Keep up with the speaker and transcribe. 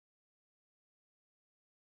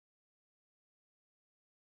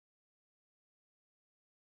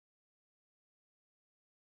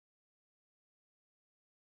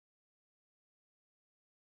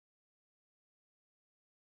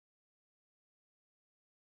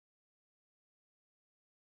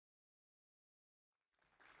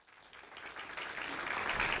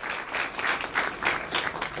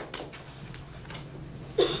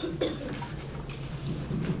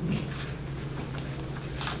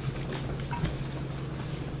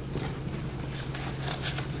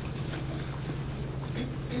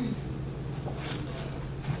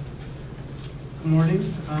morning.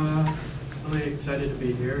 Really excited to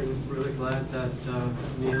be here and really glad that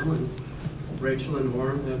Neil and Rachel and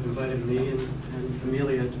Warren have invited me and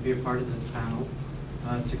Amelia to be a part of this panel.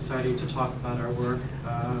 It's exciting to talk about our work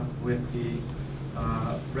with the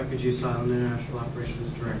Refugee Asylum International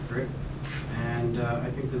Operations Directorate. And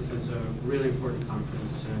I think this is a really important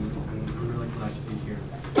conference, and I'm really glad to be here.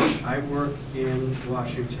 I work in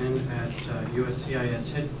Washington at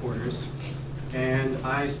USCIS headquarters, and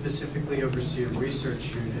I specifically oversee a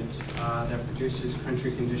research unit that produces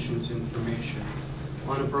country conditions information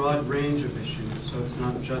on a broad range of issues. So it's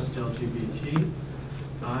not just LGBTI,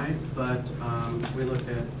 but we look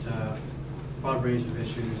at a broad range of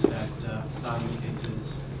issues that asylum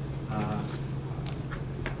cases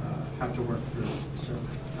have to work through. So,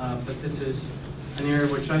 but this is an area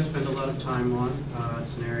which I spend a lot of time on.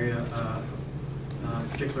 It's an area of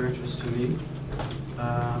particular interest to me.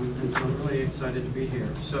 And so I'm really excited to be here.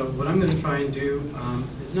 So what I'm going to try and do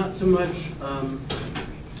is not so much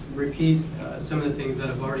repeat some of the things that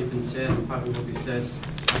have already been said and probably will be said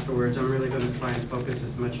afterwards. I'm really going to try and focus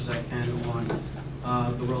as much as I can on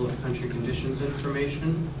the role of country conditions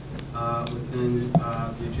information within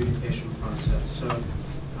the adjudication process. So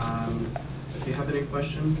if you have any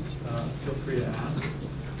questions, feel free to ask.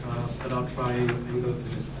 But I'll try and go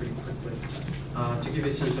through this pretty quickly to give you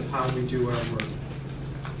a sense of how we do our work.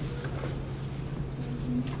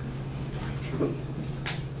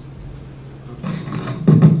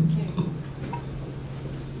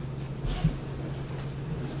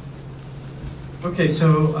 Okay,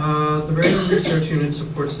 so the Radar Research Unit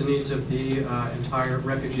supports the needs of the entire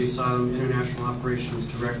Refugee Asylum International Operations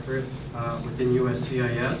Directorate within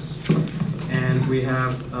USCIS. And we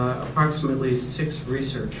have approximately 6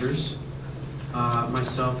 researchers.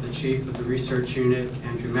 Myself, the chief of the research unit,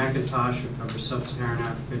 Andrew McIntosh, who covers Sub-Saharan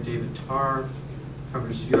Africa, David Tarr,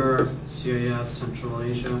 covers Europe, CIS, Central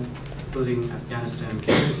Asia, including Afghanistan and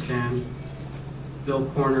Pakistan. Bill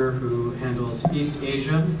Corner, who handles East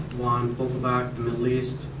Asia, Juan Vogelbach, the Middle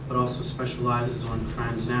East, but also specializes on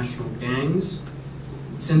transnational gangs.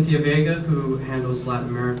 Cynthia Vega, who handles Latin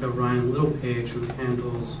America, Ryan Littlepage, who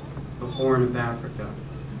handles the Horn of Africa.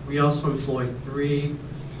 We also employ 3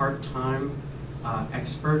 part-time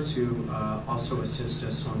experts who also assist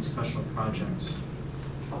us on special projects.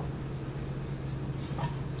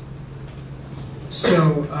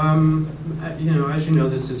 So, you know, as you know,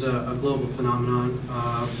 this is a global phenomenon.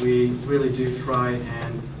 We really do try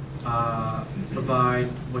and provide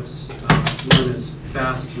what's known as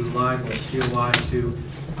fast and reliable COI to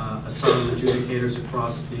asylum adjudicators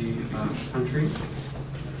across the country.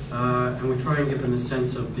 And we try and give them a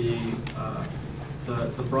sense of the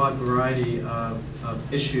broad variety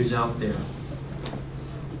of issues out there.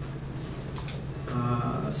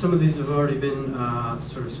 Some of these have already been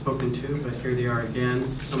sort of spoken to, but here they are again.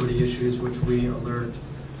 Some of the issues which we alert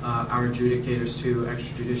our adjudicators to: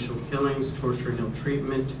 extrajudicial killings, torture and ill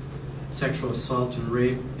treatment, sexual assault and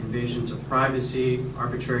rape, invasions of privacy,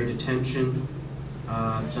 arbitrary detention,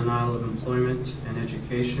 denial of employment and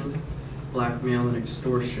education, blackmail and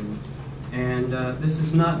extortion. And this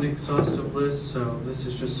is not an exhaustive list, so this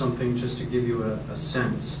is just something just to give you a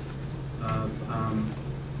sense of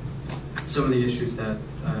some of the issues that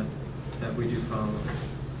we do follow.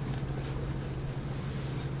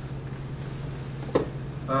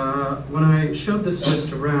 When I showed this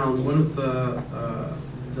list around, one of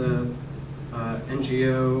the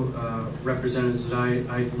NGO representatives that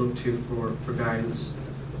I looked to for guidance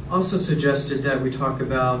also suggested that we talk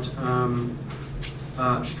about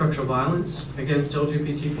structural violence against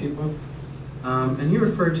LGBT people. And he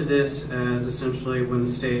referred to this as essentially when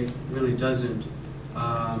the state really doesn't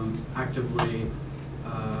actively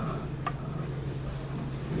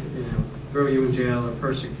you know, throw you in jail or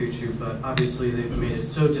persecute you, but obviously they've made it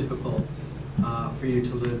so difficult for you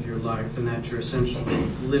to live your life, and that you're essentially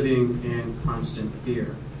living in constant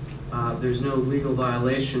fear. There's no legal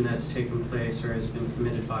violation that's taken place or has been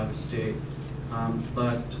committed by the state,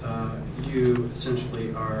 but you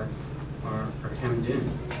essentially are hemmed in.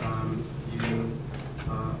 You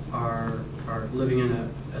are living in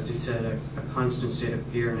as he said, a constant state of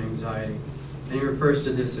fear and anxiety. And he refers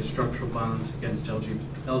to this as structural violence against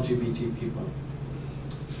LGBT people.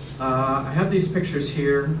 I have these pictures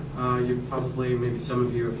here. You probably, maybe some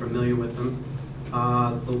of you are familiar with them.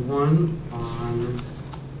 The one on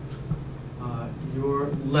your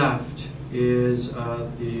left is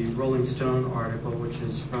the Rolling Stone article, which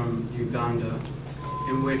is from Uganda,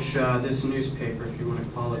 in which this newspaper, if you want to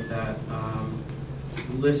call it that,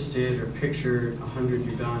 listed or pictured 100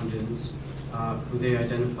 Ugandans who they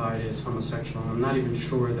identified as homosexual. I'm not even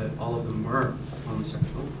sure that all of them were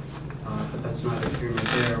homosexual. but that's neither here nor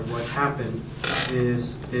there. What happened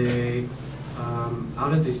is they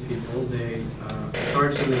outed these people, they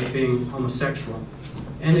charged them as being homosexual,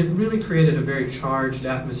 and it really created a very charged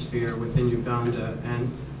atmosphere within Uganda.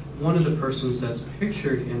 And one of the persons that's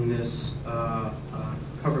pictured in this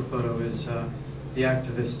cover photo is the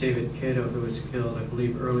activist David Kato, who was killed, I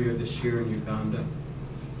believe, earlier this year in Uganda.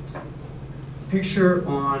 Picture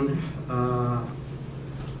on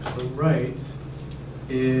the right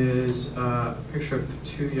is a picture of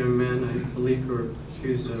two young men, I believe, who were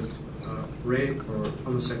accused of rape or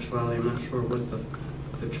homosexuality. I'm not sure what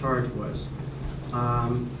the charge was.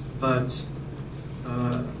 But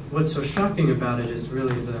what's so shocking about it is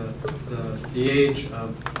really the age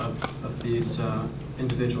of these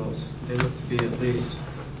individuals. They look to be at least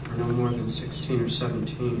no more than 16 or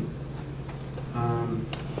 17. And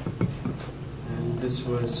this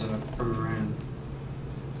was from Iran.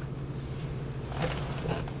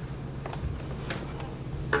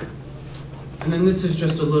 And then this is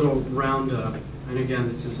just a little roundup. And again,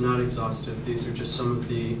 this is not exhaustive. These are just some of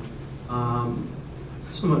the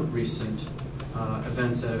somewhat recent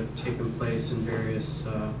events that have taken place in various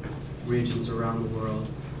regions around the world.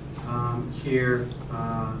 Here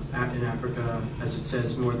in Africa, as it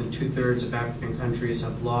says, more than 2/3 of African countries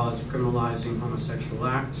have laws criminalizing homosexual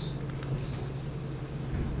acts.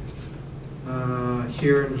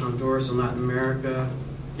 Here in Honduras in Latin America,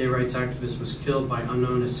 gay rights activist was killed by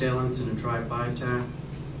unknown assailants in a drive-by attack.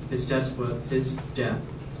 His death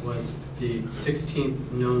was the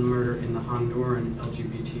 16th known murder in the Honduran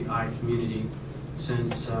LGBTI community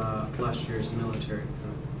since last year's military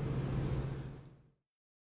coup.